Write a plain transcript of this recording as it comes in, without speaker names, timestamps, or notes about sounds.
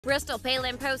Bristol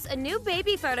Palin posts a new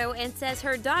baby photo and says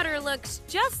her daughter looks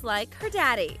just like her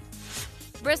daddy.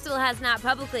 Bristol has not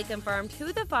publicly confirmed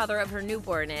who the father of her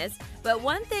newborn is, but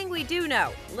one thing we do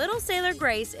know, little Sailor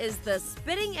Grace is the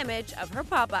spitting image of her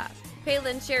papa.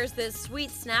 Palin shares this sweet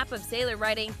snap of Sailor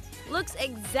writing, "Looks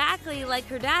exactly like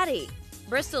her daddy."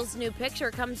 Bristol's new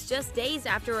picture comes just days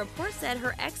after reports said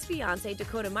her ex-fiance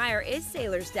Dakota Meyer is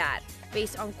Sailor's dad,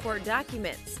 based on court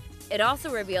documents. It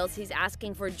also reveals he's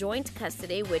asking for joint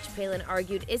custody, which Palin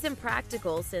argued isn't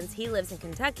practical since he lives in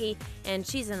Kentucky and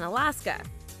she's in Alaska.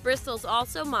 Bristol's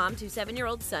also mom to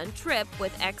 7-year-old son Trip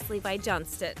with ex-Levi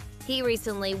Johnston. He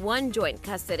recently won joint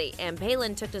custody, and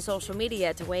Palin took to social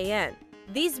media to weigh in.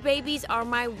 "These babies are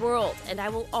my world, and I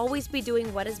will always be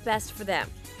doing what is best for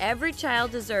them. Every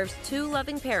child deserves 2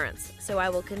 loving parents, so I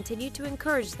will continue to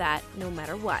encourage that no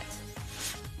matter what."